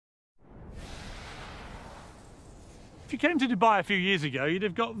If you came to Dubai a few years ago, you'd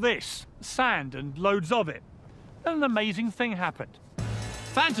have got this, sand and loads of it. Then an amazing thing happened.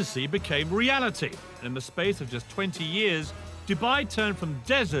 Fantasy became reality, and in the space of just 20 years, Dubai turned from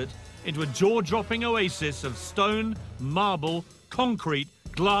desert into a jaw-dropping oasis of stone, marble, concrete,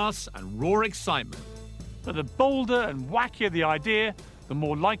 glass and raw excitement. But the bolder and wackier the idea, the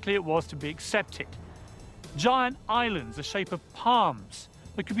more likely it was to be accepted. Giant islands the shape of palms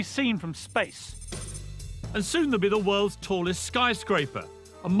that could be seen from space. And soon there'll be the world's tallest skyscraper,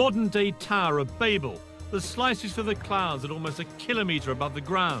 a modern-day Tower of Babel that slices through the clouds at almost a kilometre above the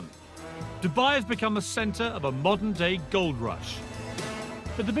ground. Dubai has become a centre of a modern-day gold rush.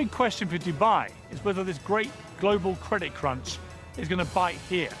 But the big question for Dubai is whether this great global credit crunch is going to bite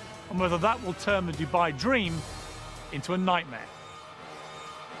here, and whether that will turn the Dubai dream into a nightmare.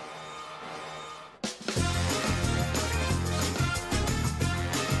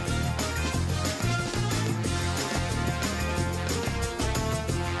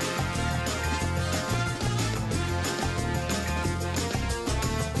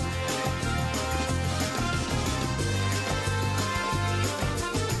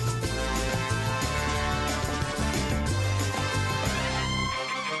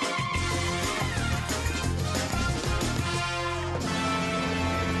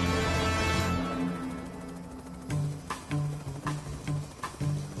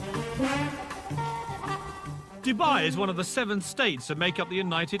 Dubai is one of the 7 states that make up the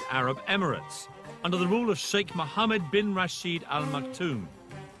United Arab Emirates, under the rule of Sheikh Mohammed bin Rashid Al Maktoum.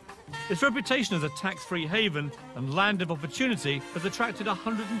 Its reputation as a tax-free haven and land of opportunity has attracted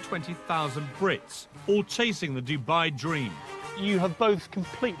 120,000 Brits, all chasing the Dubai dream. You have both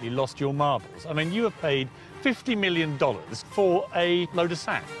completely lost your marbles. I mean, you have paid $50 million for a load of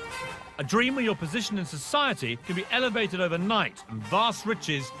sand. A dream where your position in society can be elevated overnight and vast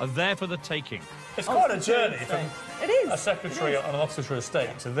riches are there for the taking. It's quite a journey from a secretary on an Oxfordshire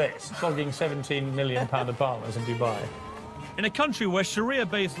estate to this, flogging £17 million apartments in Dubai. In a country where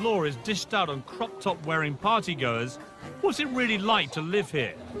Sharia-based law is dished out on crop-top wearing partygoers, what's it really like to live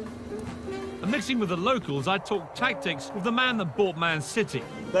here? And mixing with the locals, I talk tactics with the man that bought Man City.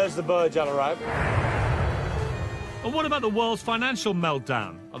 There's the Burj Al Arab. And what about the world's financial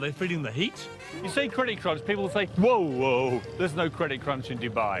meltdown? Are they feeling the heat? You say credit crunch, people will say, whoa, whoa, there's no credit crunch in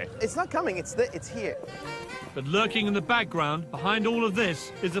Dubai. It's not coming, it's here. But lurking in the background, behind all of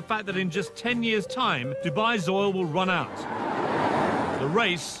this, is the fact that in just 10 years' time, Dubai's oil will run out. The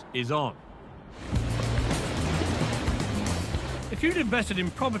race is on. If you'd invested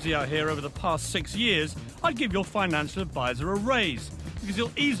in property out here over the past 6 years, I'd give your financial advisor a raise, because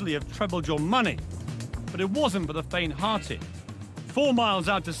you'll easily have trebled your money. But it wasn't for the faint-hearted. 4 miles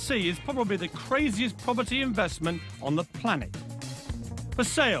out to sea is probably the craziest property investment on the planet. For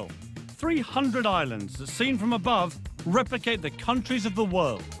sale, 300 islands that, seen from above, replicate the countries of the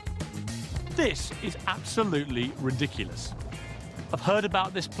world. This is absolutely ridiculous. I've heard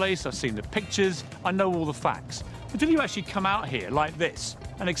about this place, I've seen the pictures, I know all the facts. Until you actually come out here like this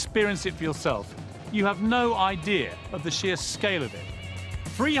and experience it for yourself, you have no idea of the sheer scale of it.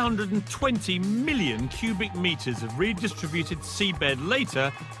 320 million cubic metres of redistributed seabed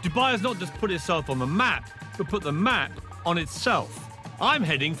later, Dubai has not just put itself on the map, but put the map on itself. I'm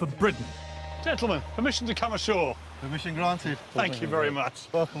heading for Britain. Gentlemen, permission to come ashore. Permission granted. Thank you very much.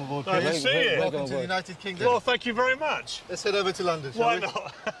 Welcome aboard. Nice to see you. Welcome to the United Kingdom. Well, thank you very much. Let's head over to London, shall Why we?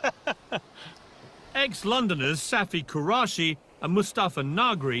 not? Ex-Londoners Safi Qurashi and Mustafa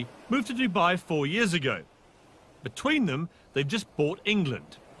Nagri moved to Dubai 4 years ago. Between them, they've just bought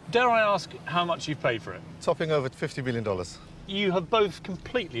England. Dare I ask how much you've paid for it? Topping over $50 million. You have both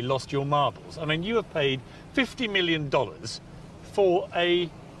completely lost your marbles. I mean, you have paid $50 million for a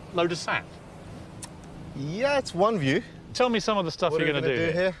load of sand. Yeah, it's one view. Tell me some of the stuff What you're going to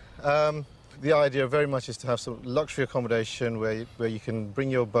do here. The idea very much is to have some luxury accommodation where you can bring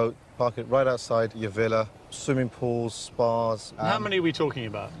your boat, park it right outside your villa, swimming pools, spas. How many are we talking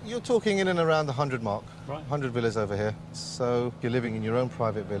about? You're talking in and around the 100 mark. Right. 100 villas over here. So you're living in your own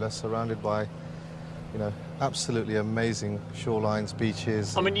private villa, surrounded by, you know, absolutely amazing shorelines,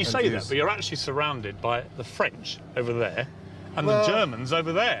 beaches. I mean, you and say views. that, but you're actually surrounded by the French over there and Well, the Germans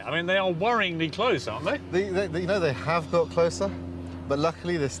over there. I mean, they are worryingly close, aren't they? You know, they have got closer, but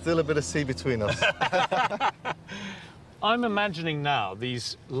luckily there's still a bit of sea between us. I'm imagining now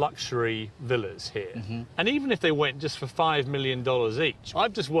these luxury villas here, and even if they went just for $5 million each,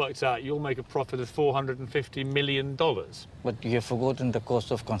 I've just worked out you'll make a profit of $450 million. But you have forgotten the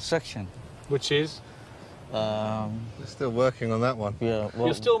cost of construction. Which is? We're still working on that one. Yeah,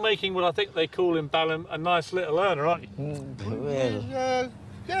 You're still making what I think they call in Balham a nice little earner, aren't you? well, Yeah,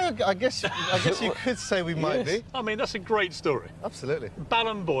 Yeah, I guess you could say we might be. I mean, that's a great story. Absolutely.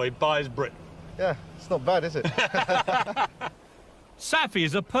 Ballon boy buys Britain. Yeah, it's not bad, is it? Safi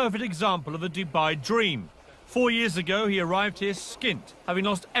is a perfect example of the Dubai dream. 4 years ago, he arrived here skint, having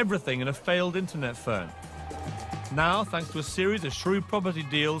lost everything in a failed internet firm. Now, thanks to a series of shrewd property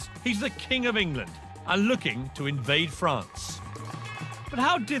deals, he's the King of England and looking to invade France. But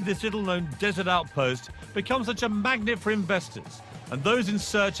how did this little-known desert outpost become such a magnet for investors and those in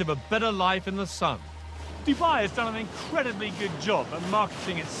search of a better life in the sun? Dubai has done an incredibly good job at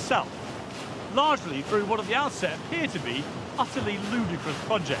marketing itself, largely through what at the outset appear to be utterly ludicrous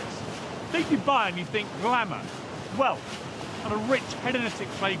projects. Think Dubai and you think glamour, wealth, and a rich hedonistic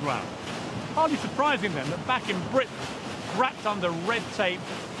playground. Hardly surprising then that back in Britain, wrapped under red tape,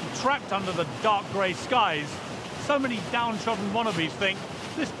 and trapped under the dark grey skies, so many downtrodden wannabes think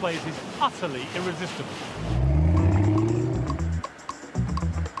this place is utterly irresistible.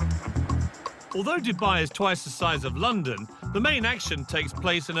 Although Dubai is twice the size of London, the main action takes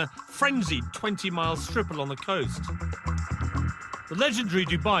place in a frenzied 20-mile strip along the coast. The legendary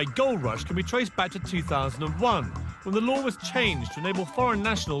Dubai gold rush can be traced back to 2001, when the law was changed to enable foreign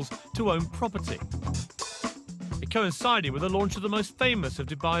nationals to own property. It coincided with the launch of the most famous of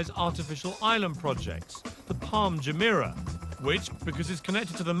Dubai's artificial island projects, the Palm Jumeirah, which, because it's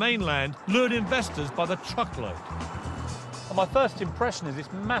connected to the mainland, lured investors by the truckload. And my first impression is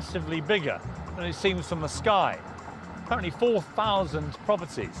it's massively bigger than it seems from the sky. Apparently 4,000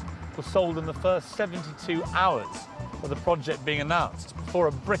 properties were sold in the first 72 hours of the project being announced, before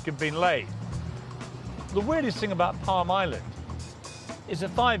a brick had been laid. The weirdest thing about Palm Island is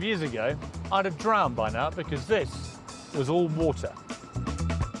that 5 years ago, I'd have drowned by now because this was all water.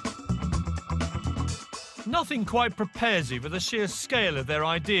 Nothing quite prepares you for the sheer scale of their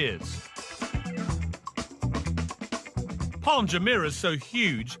ideas. Palm Jumeirah is so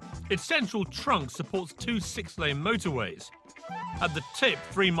huge, its central trunk supports 2 6-lane motorways. At the tip,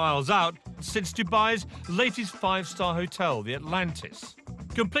 3 miles out, sits Dubai's latest 5-star hotel, the Atlantis,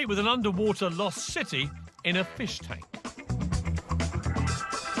 complete with an underwater lost city in a fish tank.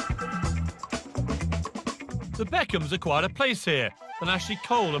 The Beckhams acquired a place here, and Ashley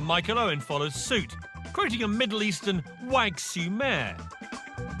Cole and Michael Owen followed suit, creating a Middle Eastern wag sumer.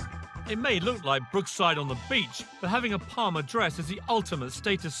 It may look like Brookside on the beach, but having a Palmer dress is the ultimate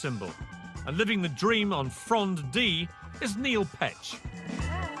status symbol. And living the dream on Frond D is Neil Petch.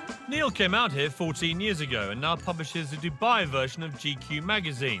 Neil came out here 14 years ago and now publishes the Dubai version of GQ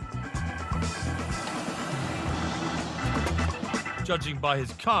magazine. Judging by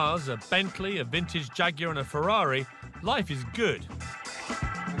his cars, a Bentley, a vintage Jaguar and a Ferrari, life is good.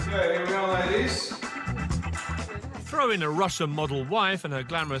 Okay, here we are, ladies. Throw in a Russian model wife and her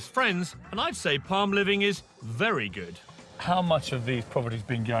glamorous friends, and I'd say Palm living is very good. How much have these properties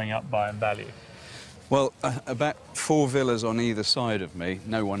been going up by in value? Well, about 4 villas on either side of me.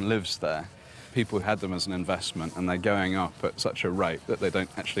 No one lives there. People had them as an investment, and they're going up at such a rate that they don't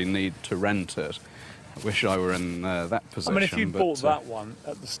actually need to rent it. I wish I were in that position. I mean, if you bought that one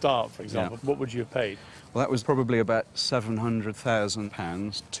at the start, for example, what would you have paid? Well, that was probably about £700,000,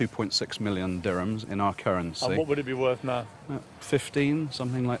 2.6 million dirhams in our currency. And what would it be worth now? 15,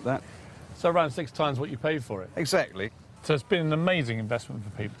 something like that. So around 6 times what you paid for it. Exactly. So it's been an amazing investment for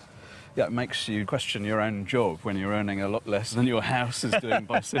people. Yeah, it makes you question your own job when you're earning a lot less than your house is doing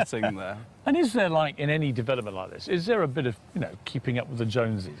by sitting there. And is there, like, in any development like this, is there a bit of, you know, keeping up with the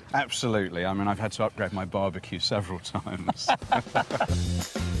Joneses? Absolutely. I mean, I've had to upgrade my barbecue several times.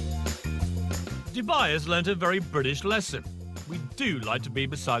 Dubai has learnt a very British lesson. We do like to be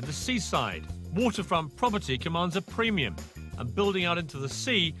beside the seaside. Waterfront property commands a premium, and building out into the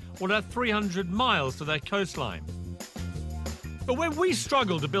sea will add 300 miles to their coastline. But when we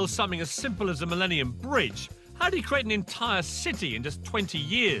struggle to build something as simple as a Millennium Bridge, how do you create an entire city in just 20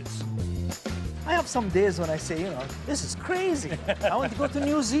 years? I have some days when I say, you know, this is crazy. I want to go to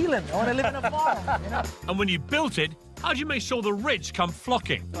New Zealand. I want to live in a farm, you know. And when you built it, how do you make sure the rich come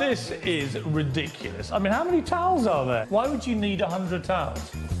flocking? This is ridiculous. I mean, how many towels are there? Why would you need 100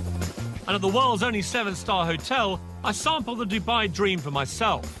 towels? And at the world's only 7-star hotel, I sampled the Dubai dream for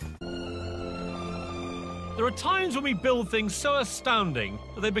myself. There are times when we build things so astounding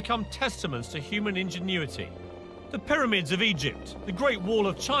that they become testaments to human ingenuity. The pyramids of Egypt, the Great Wall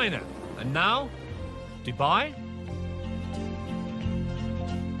of China, and now, Dubai?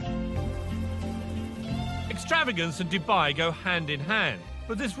 Extravagance and Dubai go hand in hand,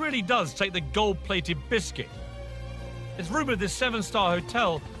 but this really does take the gold-plated biscuit. It's rumoured this 7-star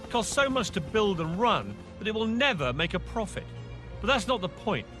hotel costs so much to build and run that it will never make a profit. But that's not the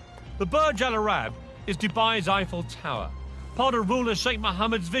point. The Burj Al Arab is Dubai's Eiffel Tower, part of ruler Sheikh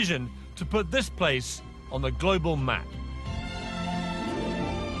Mohammed's vision to put this place on the global map.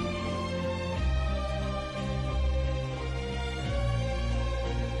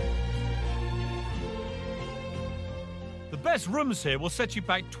 The best rooms here will set you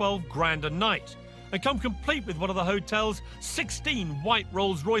back 12 grand a night and come complete with one of the hotel's 16 white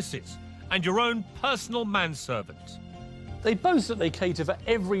Rolls Royces and your own personal manservant. They boast that they cater for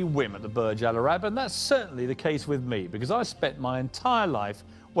every whim at the Burj Al Arab, and that's certainly the case with me, because I spent my entire life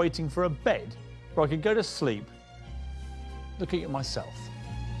waiting for a bed where I could go to sleep looking at myself.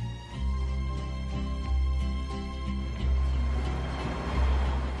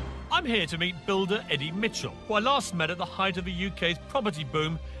 I'm here to meet builder Eddie Mitchell, who I last met at the height of the UK's property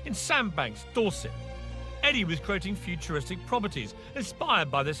boom in Sandbanks, Dorset. Eddie was creating futuristic properties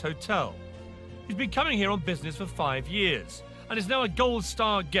inspired by this hotel. He's been coming here on business for 5 years and is now a gold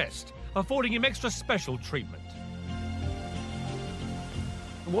star guest, affording him extra special treatment.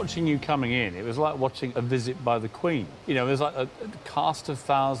 Watching you coming in, it was like watching a visit by the Queen. You know, there's like a cast of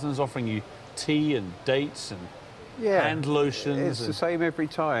thousands offering you tea and dates and hand lotions. It's the same every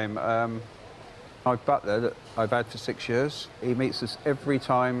time. My butler that I've had for 6 years, he meets us every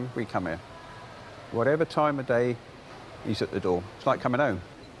time we come here. Whatever time of day, he's at the door. It's like coming home.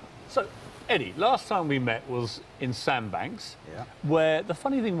 So, Eddie, last time we met was in Sandbanks, Yeah. where the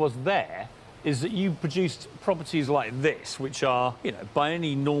funny thing was there is that you produced properties like this, which are, you know, by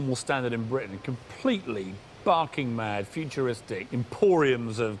any normal standard in Britain, completely barking mad, futuristic,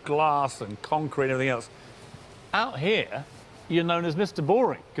 emporiums of glass and concrete and everything else. Out here, you're known as Mr.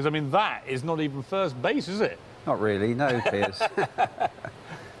 Boring, because, I mean, that is not even first base, is it? Not really, no, Piers.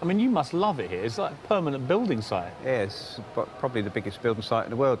 I mean, you must love it here. It's like a permanent building site. Yes, but probably the biggest building site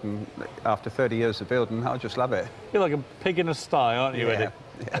in the world, and after 30 years of building, I just love it. You're like a pig in a sty, aren't you, Eddie?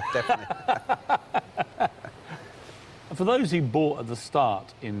 Yeah, definitely. For those who bought at the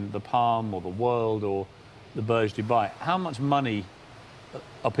start in the Palm or the World or the Burj Dubai, how much money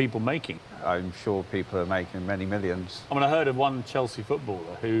are people making? I'm sure people are making many millions. I mean, I heard of one Chelsea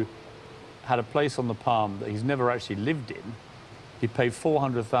footballer who had a place on the Palm that he's never actually lived in. He paid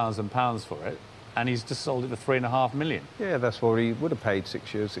 £400,000 for it, and he's just sold it for £3.5 million. Yeah, that's what he would have paid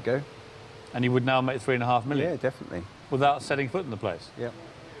 6 years ago. And he would now make £3.5 million? Yeah, definitely. Without setting foot in the place? Yeah.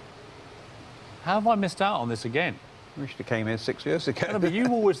 How have I missed out on this again? We should have came here 6 years ago. No, but you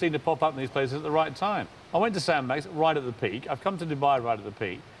always seem to pop up in these places at the right time. I went to Sandbanks right at the peak. I've come to Dubai right at the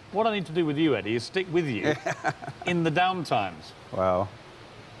peak. What I need to do with you, Eddie, is stick with you in the down times. Well,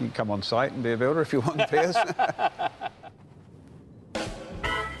 you can come on site and be a builder if you want, Piers.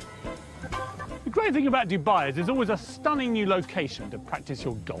 The great thing about Dubai is there's always a stunning new location to practice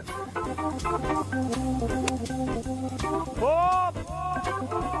your golf.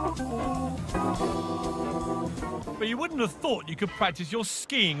 But you wouldn't have thought you could practice your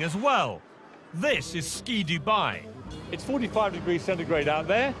skiing as well. This is Ski Dubai. It's 45 degrees centigrade out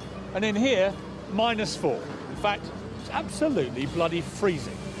there, and in here, -4. In fact, it's absolutely bloody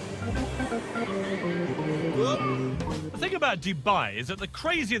freezing. The thing about Dubai is that the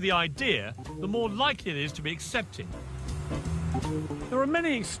crazier the idea, the more likely it is to be accepted. There are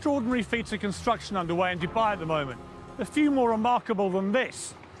many extraordinary feats of construction underway in Dubai at the moment. A few more remarkable than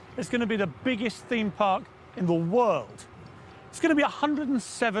this. It's going to be the biggest theme park in the world. It's going to be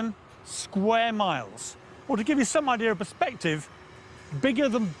 107 square miles. Or to give you some idea of perspective, bigger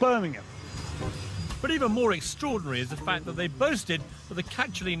than Birmingham. But even more extraordinary is the fact that they boasted that the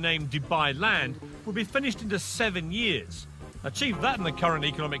catchily named Dubai Land would be finished into 7 years. Achieve that in the current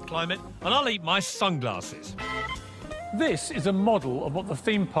economic climate, and I'll eat my sunglasses. This is a model of what the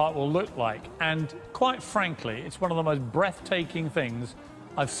theme park will look like, and quite frankly, it's one of the most breathtaking things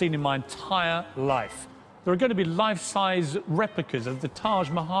I've seen in my entire life. There are going to be life-size replicas of the Taj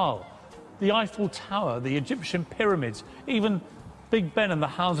Mahal, the Eiffel Tower, the Egyptian pyramids, even Big Ben and the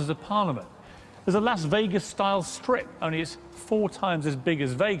Houses of Parliament. There's a Las Vegas-style strip, only it's 4 times as big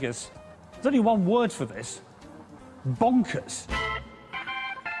as Vegas. There's only one word for this: bonkers.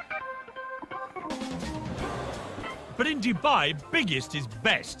 But in Dubai, biggest is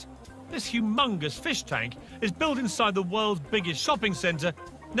best. This humongous fish tank is built inside the world's biggest shopping centre,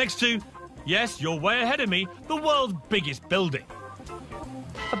 next to, yes, you're way ahead of me, the world's biggest building.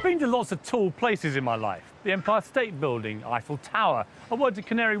 I've been to lots of tall places in my life. The Empire State Building, Eiffel Tower. I worked at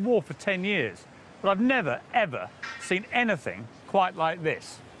Canary Wharf for 10 years. But I've never, ever seen anything quite like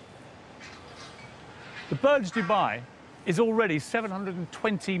this. The Burj Dubai is already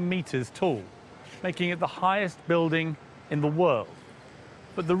 720 metres tall, making it the highest building in the world.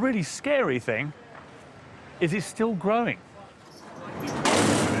 But the really scary thing is it's still growing.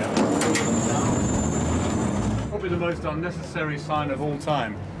 Probably the most unnecessary sign of all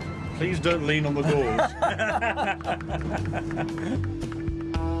time. Please don't lean on the doors.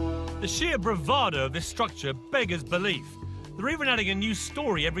 The sheer bravado of this structure beggars belief. They're even adding a new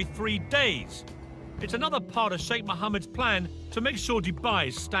story every 3 days. It's another part of Sheikh Mohammed's plan to make sure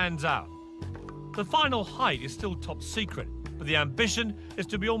Dubai stands out. The final height is still top secret, but the ambition is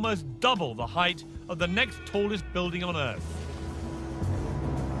to be almost double the height of the next tallest building on Earth.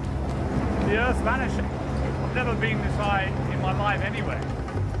 The Earth's vanishing. I've never been this high in my life anyway.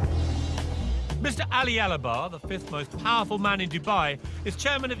 Mr. Ali Alabar, the 5th most powerful man in Dubai, is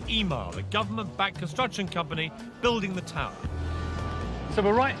chairman of Emaar, the government-backed construction company building the tower. So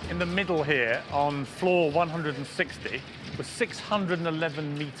we're right in the middle here on floor 160. We're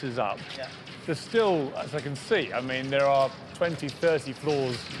 611 metres up. Yeah. There's still, as I can see, I mean, there are 20, 30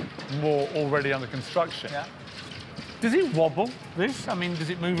 floors more already under construction. Yeah. Does it wobble, this? I mean, does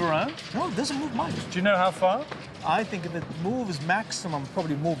it move around? No, it doesn't move much. Do you know how far? I think if it moves maximum,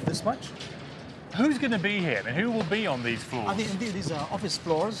 probably move this much. Who's going to be here? I mean, who will be on these floors? I think indeed these are office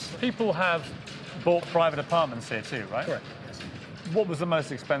floors. People have bought private apartments here too, right? Correct. Yes. What was the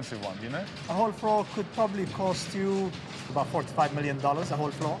most expensive one, do you know? A whole floor could probably cost you about $45 million, a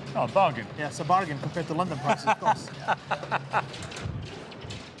whole floor. Oh, bargain. Yeah, it's a bargain compared to London prices, of course.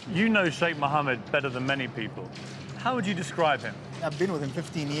 You know Sheikh Mohammed better than many people. How would you describe him? I've been with him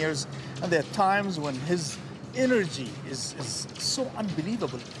 15 years, and there are times when his energy is so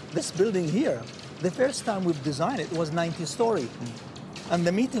unbelievable. This building here, the first time we've designed it was 90-story, and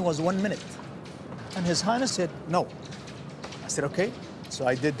the meeting was 1 minute. And His Highness said, no. I said, okay. So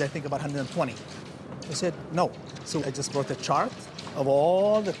I did, I think, about 120. He said, no. So I just brought a chart of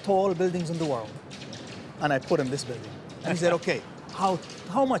all the tall buildings in the world, and I put in this building. And he said, okay,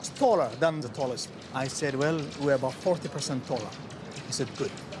 how much taller than the tallest? I said, well, we're about 40% taller. He said,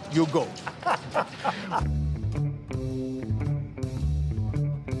 good, you go.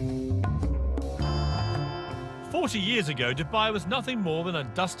 40 years ago, Dubai was nothing more than a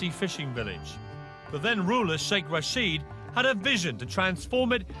dusty fishing village. The then ruler, Sheikh Rashid, had a vision to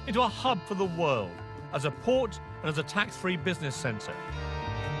transform it into a hub for the world, as a port and as a tax-free business centre.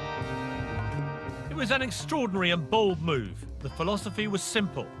 It was an extraordinary and bold move. The philosophy was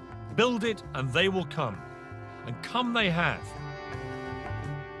simple: build it and they will come. And come they have.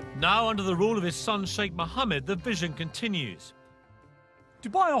 Now, under the rule of his son Sheikh Mohammed, the vision continues.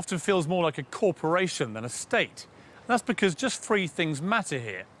 Dubai often feels more like a corporation than a state. And that's because just three things matter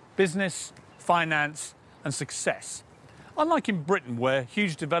here: business, finance, and success. Unlike in Britain, where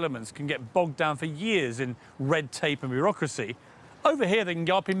huge developments can get bogged down for years in red tape and bureaucracy, over here they can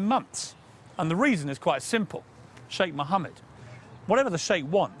go up in months. And the reason is quite simple: Sheikh Mohammed. Whatever the Sheikh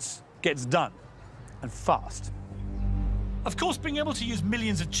wants gets done, and fast. Of course, being able to use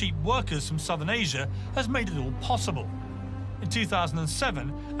millions of cheap workers from Southern Asia has made it all possible. In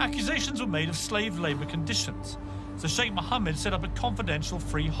 2007, accusations were made of slave labour conditions, so Sheikh Mohammed set up a confidential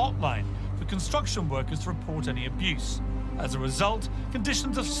free hotline for construction workers to report any abuse. As a result,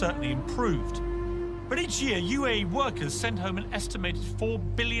 conditions have certainly improved. But each year, UAE workers send home an estimated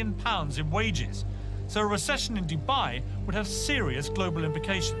 £4 billion in wages, so a recession in Dubai would have serious global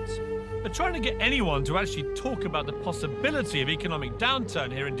implications. But trying to get anyone to actually talk about the possibility of economic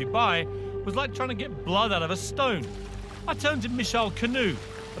downturn here in Dubai was like trying to get blood out of a stone. I turned to Michel Canoe,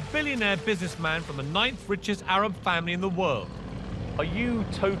 a billionaire businessman from the 9th richest Arab family in the world. Are you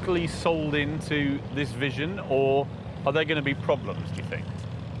totally sold into this vision, or are there going to be problems, do you think?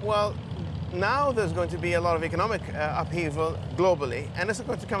 Well, now there's going to be a lot of economic upheaval globally, and it's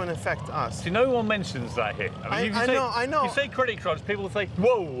going to come and affect us. See, no one mentions that here. I know. You say credit crunch, people will say,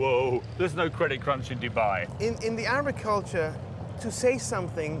 whoa, whoa, there's no credit crunch in Dubai. In the Arabic culture, to say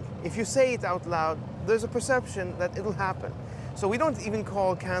something, if you say it out loud, there's a perception that it'll happen. So we don't even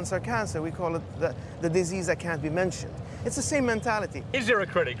call cancer cancer, we call it the disease that can't be mentioned. It's the same mentality. Is there a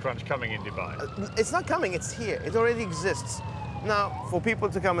credit crunch coming in Dubai? It's not coming, it's here. It already exists. Now, for people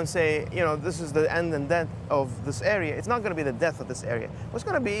to come and say, you know, this is the end and death of this area, it's not going to be the death of this area. What's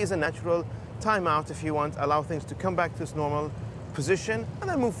going to be is a natural timeout, if you want, allow things to come back to its normal position and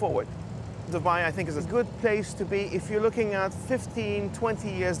then move forward. Dubai, I think, is a good place to be if you're looking at 15, 20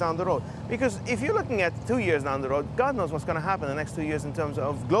 years down the road. Because if you're looking at 2 years down the road, God knows what's going to happen in the next 2 years in terms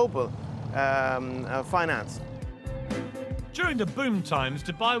of global finance. During the boom times,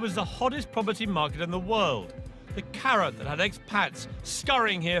 Dubai was the hottest property market in the world. The carrot that had expats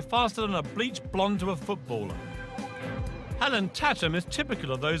scurrying here faster than a bleached blonde to a footballer. Helen Tatum is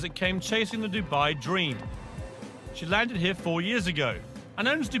typical of those that came chasing the Dubai dream. She landed here 4 years ago and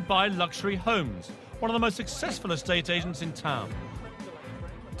owns Dubai Luxury Homes, one of the most successful estate agents in town.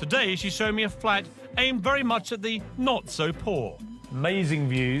 Today, she's showing me a flat aimed very much at the not-so-poor. Amazing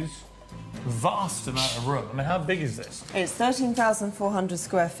views, vast amount of room. I mean, how big is this? It's 13,400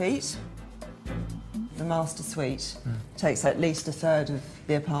 square feet. The master suite takes at least a third of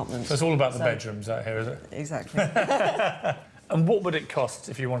the apartment. So it's all about the bedrooms out here, is it? Exactly. And what would it cost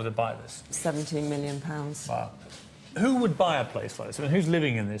if you wanted to buy this? £17 million. Wow. Who would buy a place like this? I mean, who's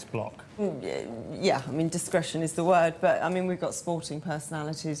living in this block? Yeah, I mean, discretion is the word, but, I mean, we've got sporting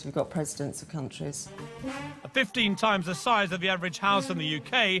personalities, we've got presidents of countries. 15 times the size of the average house in the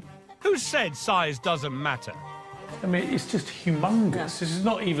UK, who said size doesn't matter? I mean, it's just humongous. Yeah. This is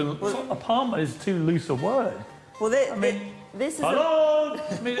not even... apartment is too loose a word. Well, I mean, this is... Hello!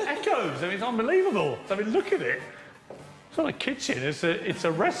 I mean, it echoes. I mean, it's unbelievable. I mean, look at it. It's not a kitchen, it's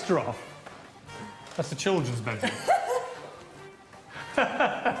a restaurant. That's the children's bedroom.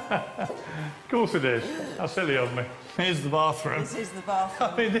 Of course it is. How silly of me. Here's the bathroom. This is the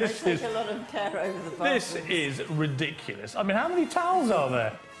bathroom. I mean, this they is... take a lot of care over the bathroom. This is ridiculous. I mean, how many towels are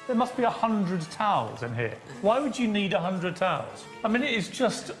there? There must be 100 towels in here. Why would you need 100 towels? I mean, it is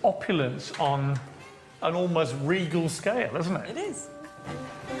just opulence on an almost regal scale, isn't it? It is.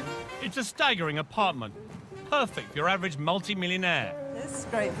 It's a staggering apartment. Perfect for your average multi-millionaire. This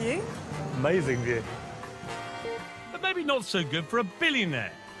great view. Amazing view. But maybe not so good for a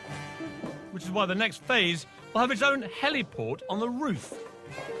billionaire. Which is why the next phase will have its own heliport on the roof.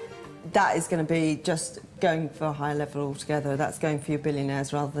 That is going to be just going for a higher level altogether. That's going for your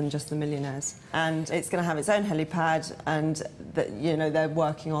billionaires rather than just the millionaires. And it's going to have its own helipad, and you know, they're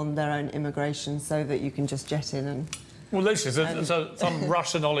working on their own immigration so that you can just jet in and... Well, literally, so some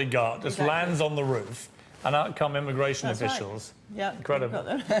Russian oligarch just lands on the roof, and out come immigration officials. Right. Yeah,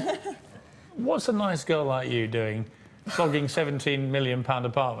 incredible. What's a nice girl like you doing, flogging £17 million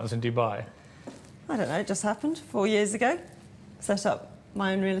apartments in Dubai? I don't know, it just happened 4 years ago. Set up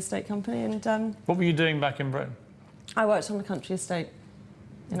my own real estate company, and What were you doing back in Britain? I worked on the country estate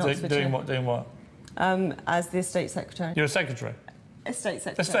in Oxfordshire. Doing what? Doing what? As the estate secretary. You're a secretary? Estate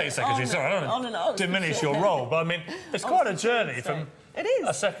secretary. Estate secretary, sorry, I don't want to diminish your role, but I mean, it's quite a journey from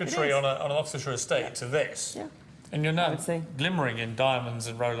a secretary on an Oxfordshire estate to this. Yeah. And you're now glimmering in diamonds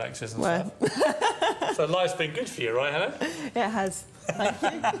and Rolexes and stuff. So life's been good for you, right, Helen? Yeah, it has. Thank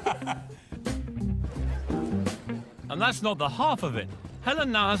you. And that's not the half of it.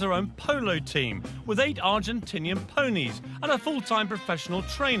 Helen now has her own polo team with 8 Argentinian ponies and a full-time professional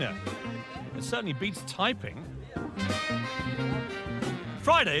trainer. It certainly beats typing.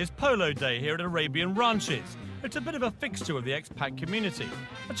 Friday is polo day here at Arabian Ranches. It's a bit of a fixture of the expat community,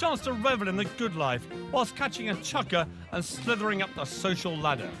 a chance to revel in the good life whilst catching a chukker and slithering up the social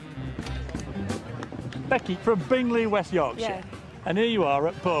ladder. Becky from Bingley, West Yorkshire. Yeah. And here you are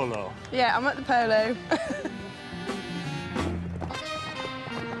at polo. Yeah, I'm at the polo.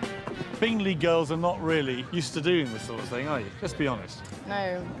 Bingley girls are not really used to doing this sort of thing, are you? Let's be honest.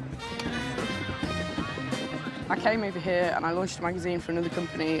 No. I came over here and I launched a magazine for another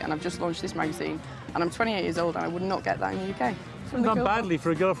company, and I've just launched this magazine, and I'm 28 years old and I would not get that in the UK. You've done badly for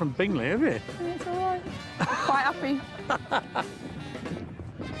a girl from Bingley, have you? It's all right. I'm quite happy.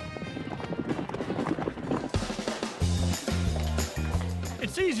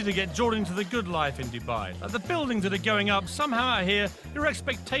 It's easy to get drawn into the good life in Dubai. Like the buildings that are going up, somehow out here, your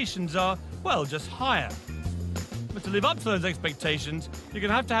expectations are, well, just higher. But to live up to those expectations, you're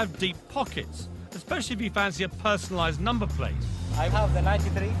going to have deep pockets, especially if you fancy a personalised number plate. I have the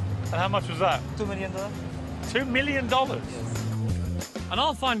 93. And how much was that? $2 million. $2 million? Yes. And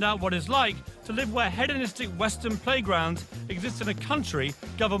I'll find out what it's like to live where hedonistic Western playgrounds exist in a country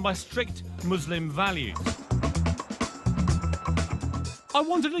governed by strict Muslim values. I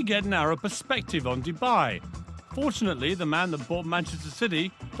wanted to get an Arab perspective on Dubai. Fortunately, the man that bought Manchester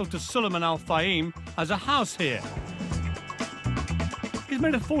City, Dr. Suleiman Al Fahim, has a house here. He's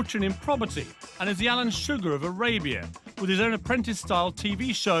made a fortune in property and is the Alan Sugar of Arabia, with his own apprentice-style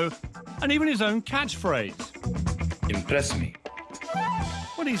TV show and even his own catchphrase. Impress me.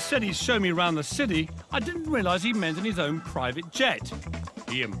 When he said he'd show me around the city, I didn't realise he meant in his own private jet.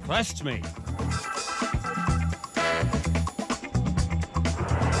 He impressed me.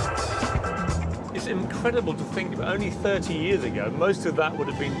 It's incredible to think about. Only 30 years ago, most of that would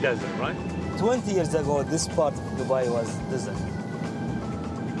have been desert, right? 20 years ago, this part of Dubai was desert.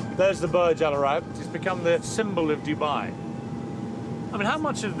 There's the Burj Al Arab. It's become the symbol of Dubai. I mean, how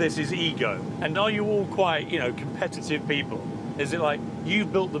much of this is ego? And are you all quite, you know, competitive people? Is it like,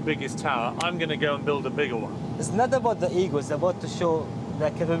 you've built the biggest tower, I'm going to go and build a bigger one? It's not about the ego, it's about to show the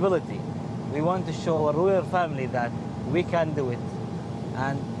capability. We want to show our royal family that we can do it.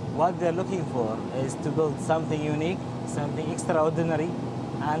 And what they're looking for is to build something unique, something extraordinary,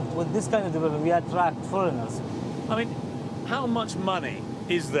 And with this kind of development, we attract foreigners. I mean, how much money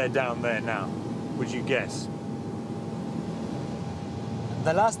is there down there now, would you guess?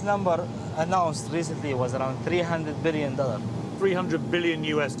 The last number announced recently was around $300 billion. 300 billion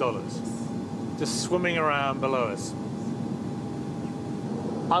US dollars, just swimming around below us.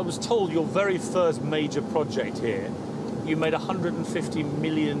 I was told your very first major project here, you made 150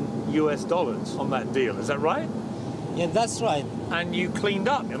 million US dollars on that deal. Is that right? Yeah, that's right. And you cleaned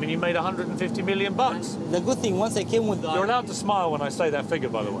up. I mean, you made 150 million bucks. The good thing, once I came with... You're allowed to smile when I say that figure,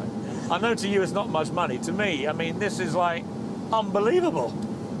 by the way. I know to you it's not much money. To me, I mean, this is like unbelievable.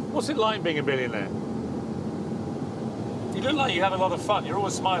 What's it like being a billionaire? You look like you have a lot of fun. You're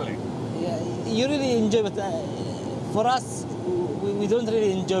always smiling. Yeah, you really enjoy it. For us, we don't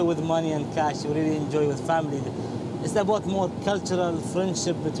really enjoy with money and cash. We really enjoy with family. It's about more cultural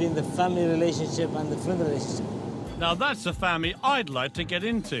friendship between the family relationship and the friend relationship. Now that's a family I'd like to get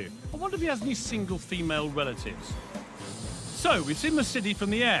into. I wonder if he has any single female relatives. So we've seen the city from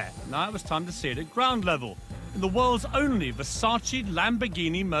the air. Now it was time to see it at ground level, in the world's only Versace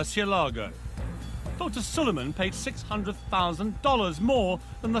Lamborghini Murcielago. Dr. Suleiman paid $600,000 more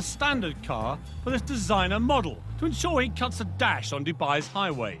than the standard car for this designer model to ensure he cuts a dash on Dubai's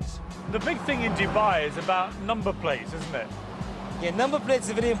highways. The big thing in Dubai is about number plates, isn't it? Yeah, number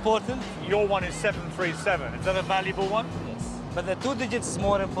plates are very important. Your one is 737. Is that a valuable one? Yes. But the 2 digits is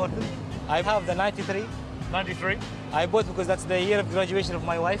more important. I have the 93. 93? I bought because that's the year of graduation of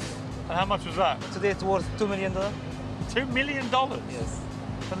my wife. And how much was that? Today it's worth $2 million. $2 million? Yes.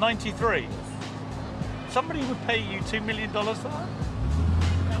 For 93? Somebody would pay you $2 million for that?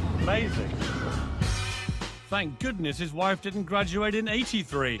 Amazing. Thank goodness his wife didn't graduate in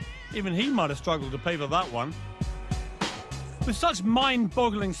 '83. Even he might have struggled to pay for that one. With such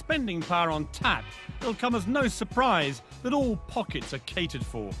mind-boggling spending power on tap, it'll come as no surprise that all pockets are catered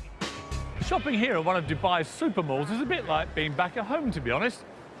for. Shopping here at one of Dubai's super malls is a bit like being back at home, to be honest.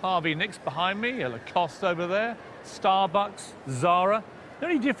 Harvey Nicks behind me, a Lacoste over there, Starbucks, Zara. The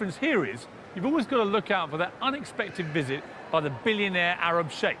only difference here is you've always got to look out for that unexpected visit by the billionaire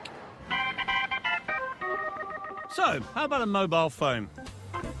Arab sheikh. So, how about a mobile phone?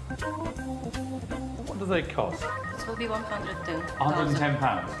 What do they cost? It will be 110. £110?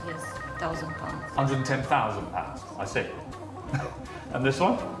 Yes, £1,000. £110,000, I see. And this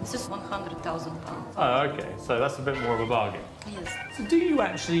one? This is £100,000. Oh, OK, so that's a bit more of a bargain. Yes. So do you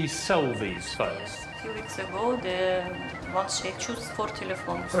actually sell these phones? A few weeks ago, the one sheikh chose 4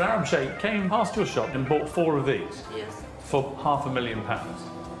 telephones. So an Arab sheikh came past your shop and bought 4 of these? Yes. For £500,000?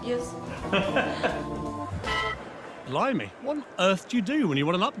 Yes. Blimey, what on earth do you do when you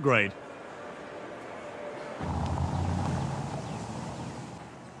want an upgrade?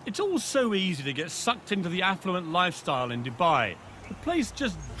 It's all so easy to get sucked into the affluent lifestyle in Dubai. The place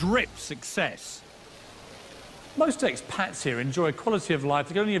just drips success. Most expats here enjoy a quality of life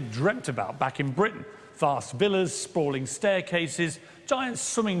they could only have dreamt about back in Britain. Vast villas, sprawling staircases, giant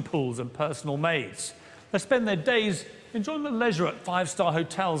swimming pools and personal maids. They spend their days enjoying the leisure at 5-star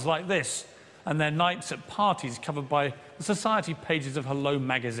hotels like this, and their nights at parties covered by the society pages of Hello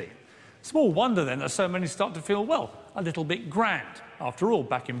magazine. Small wonder then that so many start to feel, well, a little bit grand. After all,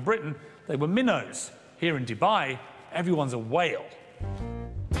 back in Britain, they were minnows. Here in Dubai, everyone's a whale.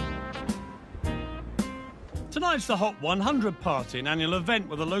 Tonight's the Hot 100 party, an annual event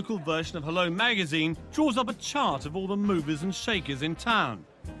where the local version of Hello magazine draws up a chart of all the movers and shakers in town.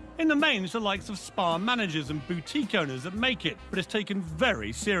 In the main, it's the likes of spa managers and boutique owners that make it, but it's taken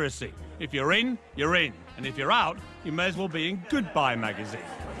very seriously. If you're in, you're in. And if you're out, you may as well be in Goodbye magazine.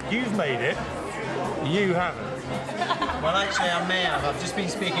 You've made it. You haven't. Well, actually, I may have. I've just been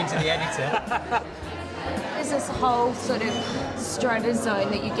speaking to the editor. There's this whole sort of strata zone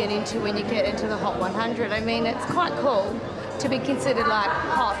that you get into when you get into the Hot 100. I mean, it's quite cool to be considered, like,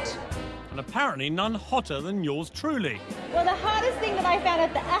 hot. And apparently none hotter than yours truly. Well, the hottest thing that I found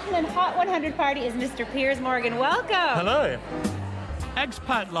at the Ahlan Hot 100 party is Mr. Piers Morgan. Welcome. Hello.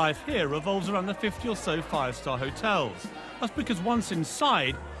 Expat life here revolves around the 50 or so 5-star hotels. That's because once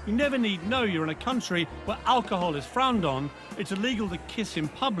inside, you never need know you're in a country where alcohol is frowned on, it's illegal to kiss in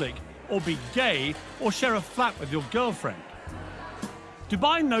public, or be gay, or share a flat with your girlfriend.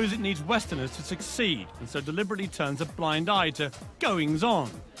 Dubai knows it needs Westerners to succeed, and so deliberately turns a blind eye to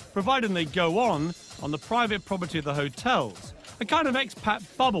goings-on, providing they go on the private property of the hotels, a kind of expat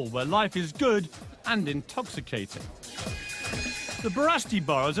bubble where life is good and intoxicating. The Barasti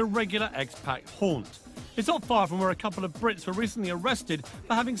Bar is a regular expat haunt. It's not far from where a couple of Brits were recently arrested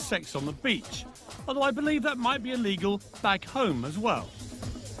for having sex on the beach, although I believe that might be illegal back home as well.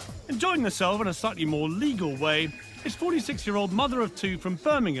 Enjoying herself in a slightly more legal way It's 46-year-old mother of two from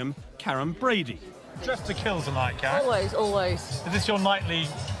Birmingham, Karen Brady. Dressed to kill tonight, Karen. Always, always. Is this your nightly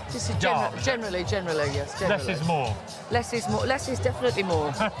This is garb? generally, yes. Generally. Less is more. Less is more. Less is definitely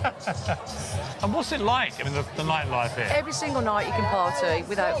more. And what's it like? I mean, the nightlife here. Every single night you can party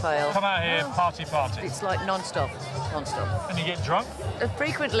without fail. Come out here, party. It's like non-stop. And you get drunk?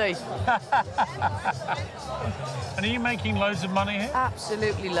 Frequently. And are you making loads of money here?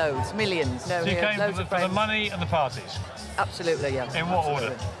 Absolutely loads, millions. No, So you here, came loads for of the friends. money and the parties? Absolutely, yeah. In what Absolutely.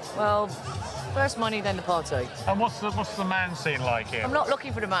 order? Well, first money, then the party. And what's the man scene like here? I'm not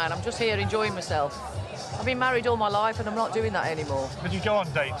looking for the man. I'm just here enjoying myself. I've been married all my life, and I'm not doing that anymore. But you go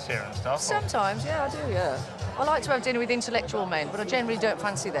on dates here and stuff? Sometimes, yeah, I do, yeah. I like to have dinner with intellectual men, but I generally don't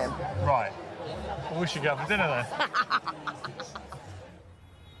fancy them. Right. Well, we should go for dinner then.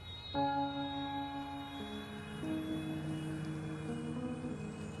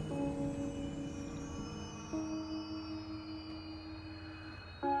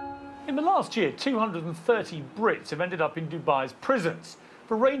 In the last year, 230 Brits have ended up in Dubai's prisons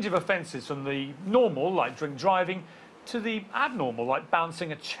for a range of offences, from the normal, like drink driving, to the abnormal, like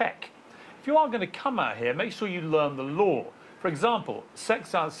bouncing a cheque. If you are going to come out here, make sure you learn the law. For example,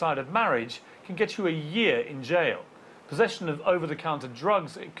 sex outside of marriage can get you a year in jail. Possession of over-the-counter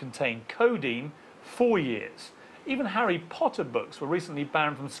drugs that contain codeine, 4 years. Even Harry Potter books were recently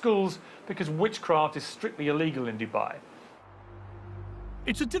banned from schools because witchcraft is strictly illegal in Dubai.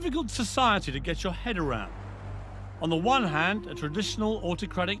 It's a difficult society to get your head around. On the one hand, a traditional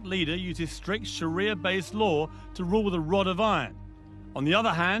autocratic leader uses strict Sharia-based law to rule with a rod of iron. On the other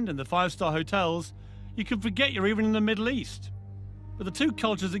hand, in the five-star hotels, you can forget you're even in the Middle East. But the two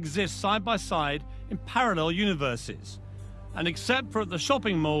cultures exist side by side in parallel universes, and except for at the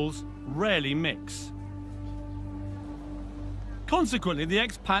shopping malls, rarely mix. Consequently, the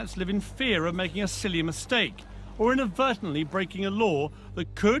expats live in fear of making a silly mistake or inadvertently breaking a law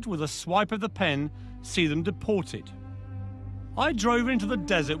that could, with a swipe of the pen, see them deported. I drove into the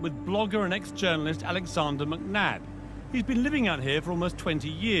desert with blogger and ex-journalist Alexander McNabb. He's been living out here for almost 20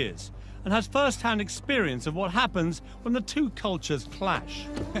 years and has first-hand experience of what happens when the two cultures clash.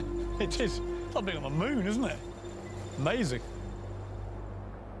 It is. It's like being on the moon, isn't it? Amazing.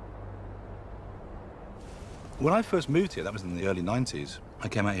 When I first moved here, that was in the early 90s, I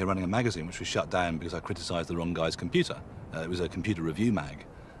came out here running a magazine which was shut down because I criticised the wrong guy's computer. It was a computer review mag,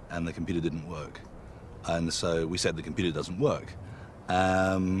 and the computer didn't work. And so we said the computer doesn't work,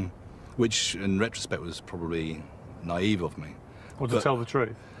 which in retrospect was probably naive of me. Or to tell the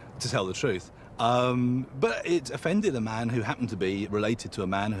truth. To tell the truth. But it offended a man who happened to be related to a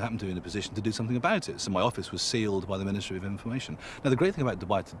man who happened to be in a position to do something about it. So my office was sealed by the Ministry of Information. Now, the great thing about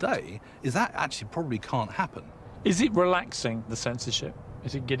Dubai today is that actually probably can't happen. Is it relaxing, the censorship?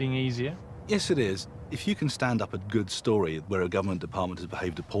 Is it getting easier? Yes, it is. If you can stand up a good story where a government department has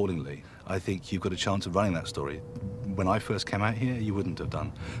behaved appallingly, I think you've got a chance of running that story. When I first came out here, you wouldn't have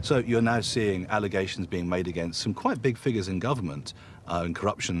done. So you're now seeing allegations being made against some quite big figures in government and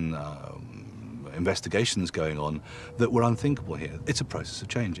corruption investigations going on that were unthinkable here. It's a process of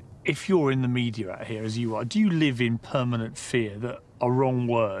change. If you're in the media out here, as you are, do you live in permanent fear that a wrong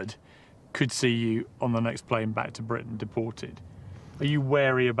word could see you on the next plane back to Britain deported? Are you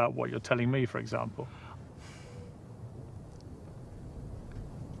wary about what you're telling me, for example?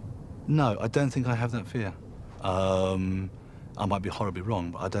 No, I don't think I have that fear. I might be horribly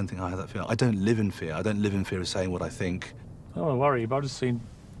wrong, but I don't think I have that fear. I don't live in fear. I don't live in fear of saying what I think. Oh, don't worry, but I've just seen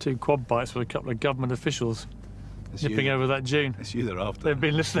 2 quad bikes with a couple of government officials nipping over that dune. It's you they're after. They've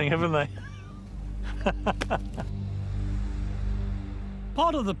been listening, haven't they?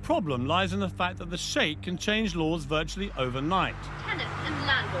 Part of the problem lies in the fact that the Sheikh can change laws virtually overnight. Tenants and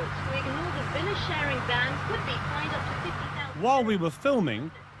landlords who ignore the villa sharing ban could be fined up to 50,000. While we were filming,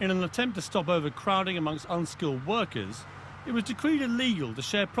 in an attempt to stop overcrowding amongst unskilled workers, it was decreed illegal to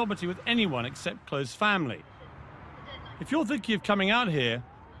share property with anyone except close family. If you're thinking of coming out here,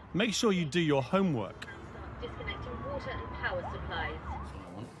 make sure you do your homework. Disconnecting water and power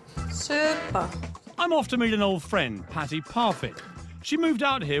supplies. Super. I'm off to meet an old friend, Patty Parfit. She moved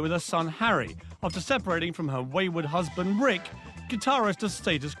out here with her son Harry after separating from her wayward husband Rick, guitarist of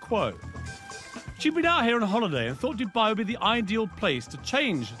Status Quo. She'd been out here on holiday and thought Dubai would be the ideal place to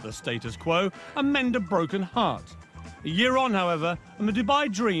change the status quo and mend a broken heart. A year on, however, and the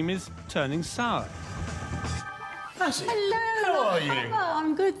Dubai dream is turning sour. Patty, hello. how are you? Hello,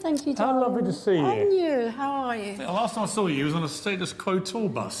 I'm good, thank you, How darling. lovely to see you. And you, how are you? The last time I saw you was on a Status Quo tour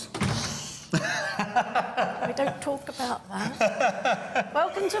bus. We don't talk about that.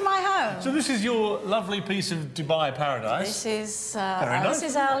 Welcome to my home. So this is your lovely piece of Dubai paradise. This is Very nice.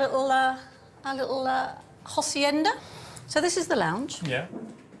 this is our little hacienda. So this is the lounge. Yeah.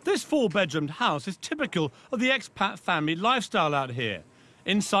 This four-bedroomed house is typical of the expat family lifestyle out here.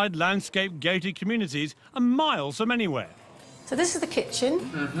 Inside landscape gated communities are miles from anywhere. So this is the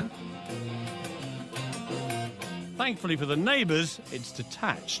kitchen. Thankfully for the neighbours, it's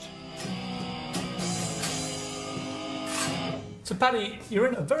detached. So, Paddy, you're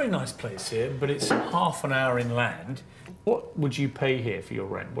in a very nice place here, but it's half an hour inland. What would you pay here for your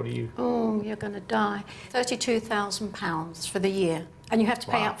rent? What do you... Oh, you're going to die. £32,000 for the year. And you have to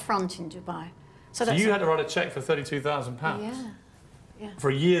pay Wow. up front in Dubai. So you had to write a cheque for £32,000? Yeah.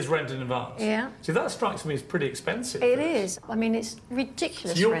 For a year's rent in advance? Yeah. See, that strikes me as pretty expensive. It is. I mean, it's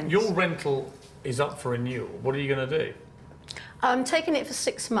ridiculous So rent. your rental is up for renewal. What are you going to do? I'm taking it for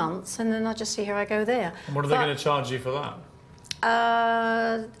 6 months, and then I just see how I go there. And what are they going to charge you for that?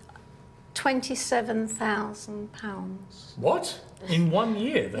 £27,000. What? In 1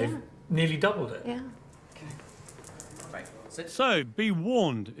 year, they've nearly doubled it? Yeah. So, be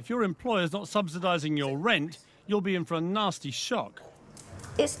warned, if your employer's not subsidising your rent, you'll be in for a nasty shock.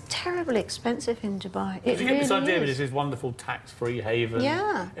 It's terribly expensive in Dubai. It You really get this idea of is. it is this wonderful tax-free haven.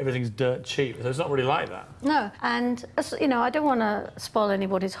 Yeah. Everything's dirt cheap. So it's not really like that. No, and, you know, I don't want to spoil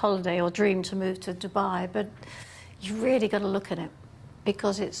anybody's holiday or dream to move to Dubai, but you really got to look at it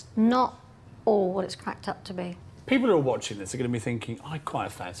because it's not all what it's cracked up to be. People who are watching this are going to be thinking, I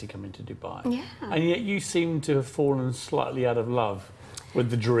quite fancy coming to Dubai. Yeah. And yet you seem to have fallen slightly out of love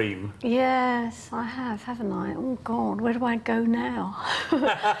with the dream. Yes, I have, haven't I? Oh, God, where do I go now?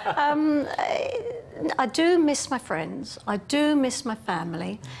 I do miss my friends. I do miss my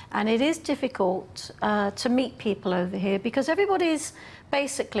family. And it is difficult to meet people over here because everybody's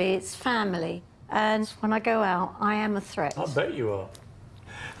basically, it's family. And when I go out, I am a threat. I bet you are.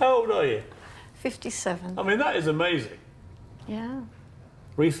 How old are you? 57. I mean, that is amazing. Yeah.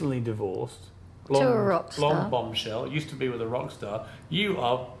 Recently divorced. To a rock star. Blonde bombshell. Used to be with a rock star. You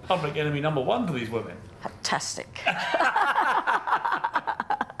are public enemy #1 for these women. Fantastic.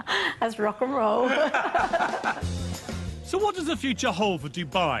 That's rock and roll. So what does the future hold for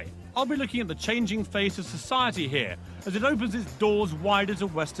Dubai? I'll be looking at the changing face of society here as it opens its doors wider to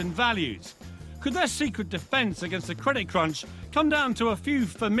Western values. Could their secret defence against the credit crunch come down to a few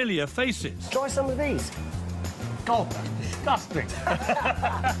familiar faces? Try some of these. God, that's disgusting.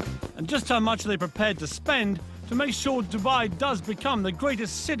 And just how much are they prepared to spend to make sure Dubai does become the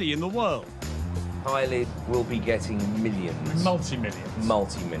greatest city in the world? Eyelid will be getting millions. Multi-millions.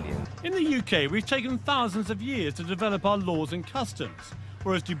 Multi-millions. In the UK, we've taken thousands of years to develop our laws and customs,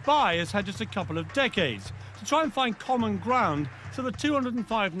 whereas Dubai has had just a couple of decades to try and find common ground so the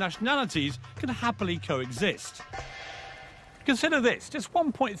 205 nationalities can happily coexist. Consider this, just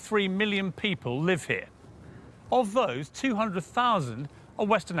 1.3 million people live here. Of those, 200,000 are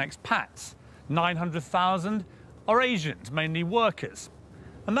Western expats, 900,000 are Asians, mainly workers.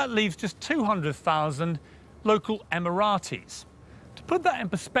 And that leaves just 200,000 local Emiratis. To put that in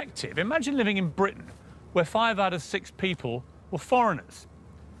perspective, imagine living in Britain, where 5 out of 6 people were foreigners.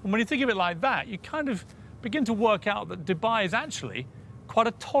 And when you think of it like that, you kind of begin to work out that Dubai is actually quite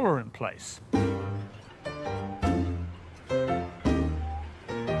a tolerant place.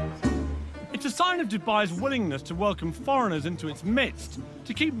 It's a sign of Dubai's willingness to welcome foreigners into its midst,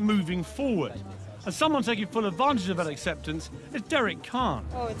 to keep moving forward. And someone taking full advantage of that acceptance is Derek Khan.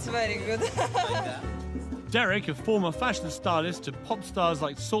 Oh, it's very good. Derek, a former fashion stylist to pop stars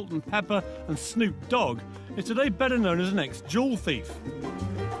like Salt and Pepper and Snoop Dogg, is today better known as an ex-jewel thief.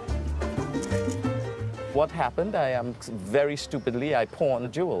 What happened, very stupidly, I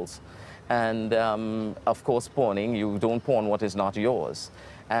pawned jewels. And of course, pawning, you don't pawn what is not yours.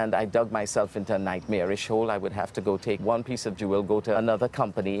 And I dug myself into a nightmarish hole. I would have to go take one piece of jewel, go to another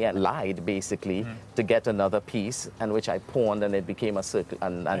company and lied, basically, to get another piece, and which I pawned, and it became a circle, a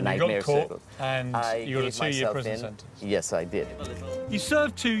nightmare you got caught, circle. and you got a 2-year prison sentence. Yes, I did. He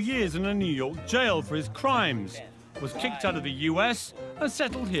served 2 years in a New York jail for his crimes, was kicked out of the US and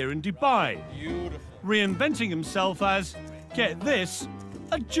settled here in Dubai, reinventing himself as, get this,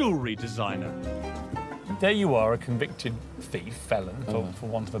 a jewellery designer. There you are, a convicted thief, felon, for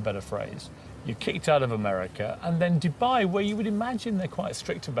want of a better phrase. You're kicked out of America, and then Dubai, where you would imagine they're quite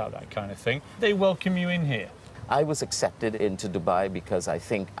strict about that kind of thing, they welcome you in here. I was accepted into Dubai because I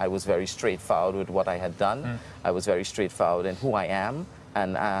think I was very straightforward with what I had done. I was very straightforward in who I am,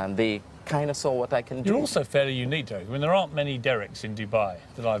 and they kind of saw what I can do. You're also fairly unique, Derek. I mean, there aren't many Dereks in Dubai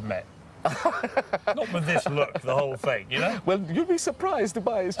that I've met. Not with this look, the whole thing, you know? Well, you'll be surprised.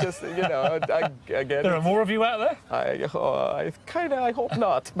 Dubai is just, you know, again... There are more of you out there? I hope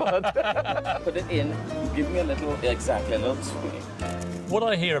not, but... Put it in, give me a little, exactly, a little swing. What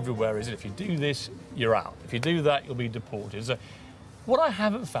I hear everywhere is that if you do this, you're out. If you do that, you'll be deported. So what I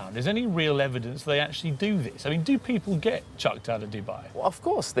haven't found is any real evidence they actually do this. I mean, do people get chucked out of Dubai? Well, of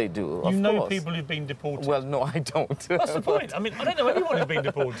course they do. You know people who've been deported? Well, no, I don't. That's the point. I mean, I don't know anyone who's been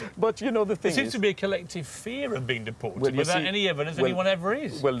deported. But, you know, the thing There seems is, to be a collective fear of being deported well, you without see, any evidence well, anyone ever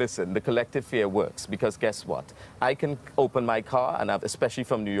is. Well, listen, the collective fear works because guess what? I can open my car, and especially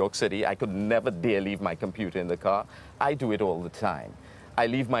from New York City, I could never dare leave my computer in the car. I do it all the time. I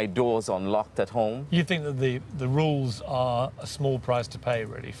leave my doors unlocked at home. You think that the rules are a small price to pay,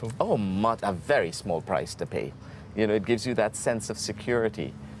 really? For Oh, a very small price to pay. You know, it gives you that sense of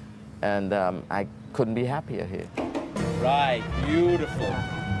security. And I couldn't be happier here. Right, beautiful,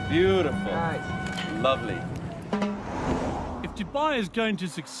 beautiful, lovely. If Dubai is going to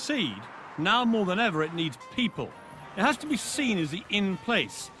succeed, now more than ever it needs people. It has to be seen as the in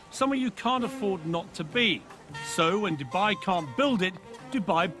place, somewhere you can't afford not to be. So when Dubai can't build it,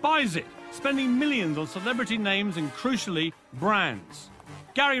 Dubai buys it, spending millions on celebrity names and, crucially, brands.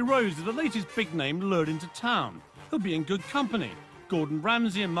 Gary Rose is the latest big name lured into town. He'll be in good company. Gordon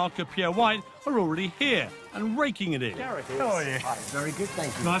Ramsay and Marco Pierre White are already here and raking it in. Gary, how are you? Hi, very good,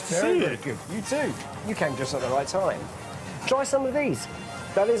 thank you. Nice to see you. Very good. You too. You came just at the right time. Try some of these.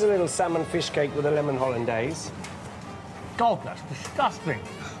 That is a little salmon fish cake with a lemon hollandaise. God, that's disgusting.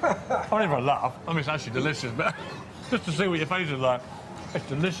 I don't even laugh. I mean, it's actually delicious, but just to see what your face is like, it's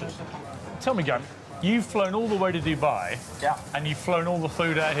delicious. Tell me, Gary, you've flown all the way to Dubai, yeah, and you've flown all the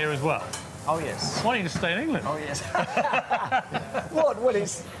food out here as well. Oh, yes. Why don't you just stay in England? Oh, yes. What? Well,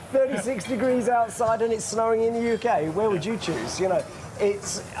 it's 36 degrees outside and it's snowing in the UK. Where would you choose? You know,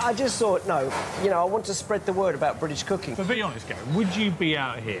 I just thought, no, you know, I want to spread the word about British cooking. But be honest, Gary, would you be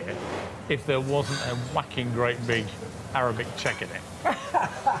out here if there wasn't a whacking great big Arabic check in it? I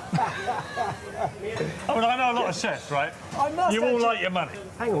mean, I know a lot of chefs, right? You all like your money.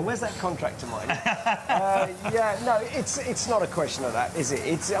 Hang on, where's that contract of mine? Yeah, no, it's not a question of that, is it?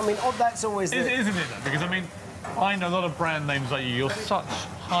 I mean, that's always... Isn't it, though? Because, I mean, I know a lot of brand names like you. You're such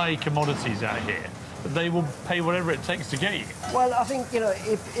high commodities out here that they will pay whatever it takes to get you. Well, I think, you know,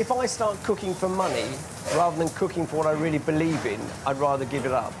 if I start cooking for money rather than cooking for what I really believe in, I'd rather give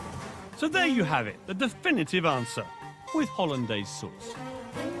it up. So there you have it, the definitive answer, with hollandaise sauce.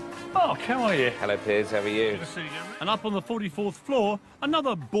 Mark, how are you? Hello, Piers, how are you? Good to see you. And up on the 44th floor,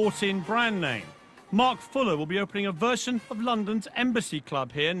 another bought-in brand name. Mark Fuller will be opening a version of London's Embassy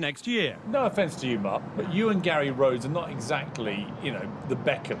Club here next year. No offence to you, Mark, but you and Gary Rhodes are not exactly, you know, the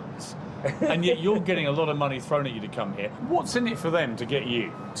Beckhams. And yet you're getting a lot of money thrown at you to come here. What's in it for them to get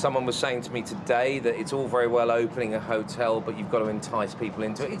you? Someone was saying to me today that it's all very well opening a hotel, but you've got to entice people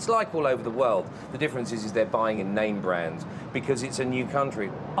into it. It's like all over the world. The difference is they're buying in name brands because it's a new country.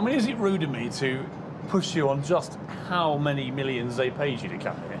 I mean, is it rude of me to push you on just how many millions they paid you to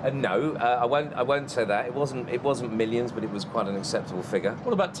come here? No, I won't say that. It wasn't millions, but it was quite an acceptable figure.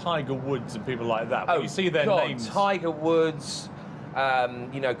 What about Tiger Woods and people like that? When you see their names. Tiger Woods.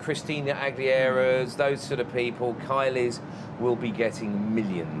 You know, Christina Aguilera's, those sort of people, Kylie's will be getting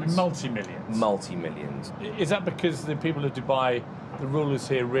millions. Multi-millions. Multi-millions. Is that because the people of Dubai, the rulers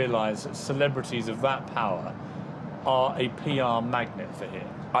here, realise that celebrities of that power are a PR magnet for here?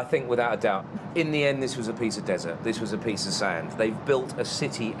 I think without a doubt. In the end, this was a piece of desert. This was a piece of sand. They've built a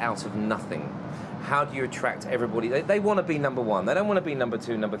city out of nothing. How do you attract everybody? They want to be number one. They don't want to be number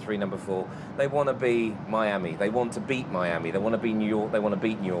two, number three, number four. They want to be Miami. They want to beat Miami. They want to be New York. They want to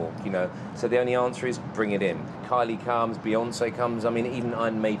beat New York, you know. So the only answer is bring it in. Kylie comes, Beyonce comes. I mean, even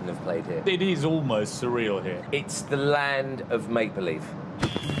Iron Maiden have played here. It is almost surreal here. It's the land of make-believe.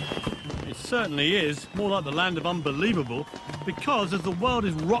 It certainly is, more like the land of unbelievable, because as the world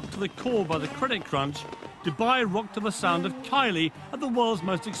is rocked to the core by the credit crunch, Dubai rocked to the sound of Kylie at the world's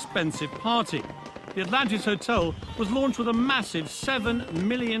most expensive party. The Atlantis Hotel was launched with a massive £7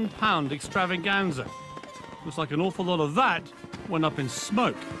 million extravaganza. Looks like an awful lot of that went up in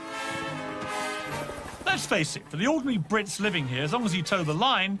smoke. Let's face it, for the ordinary Brits living here, as long as you toe the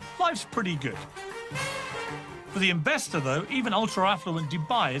line, life's pretty good. For the investor, though, even ultra-affluent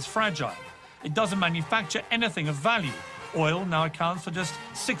Dubai is fragile. It doesn't manufacture anything of value. Oil now accounts for just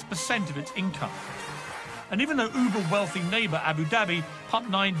 6% of its income. And even though uber-wealthy neighbour Abu Dhabi pumped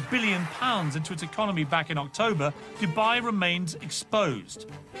 £9 billion into its economy back in October, Dubai remains exposed.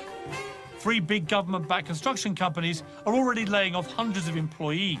 3 big government-backed construction companies are already laying off hundreds of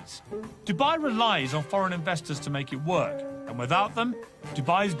employees. Dubai relies on foreign investors to make it work, and without them,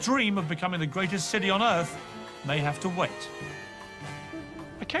 Dubai's dream of becoming the greatest city on earth may have to wait.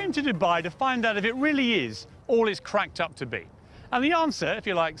 I came to Dubai to find out if it really is all it's cracked up to be. And the answer, if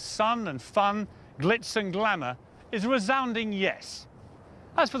you like sun and fun, glitz and glamour, is a resounding yes.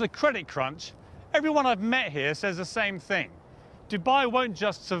 As for the credit crunch, everyone I've met here says the same thing. Dubai won't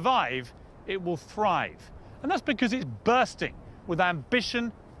just survive, it will thrive. And that's because it's bursting with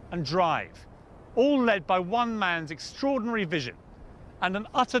ambition and drive, all led by one man's extraordinary vision and an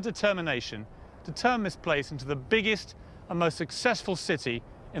utter determination to turn this place into the biggest and most successful city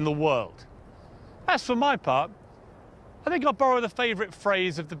in the world. As for my part, I think I'll borrow the favourite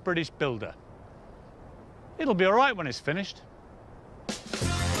phrase of the British builder. It'll be all right when it's finished.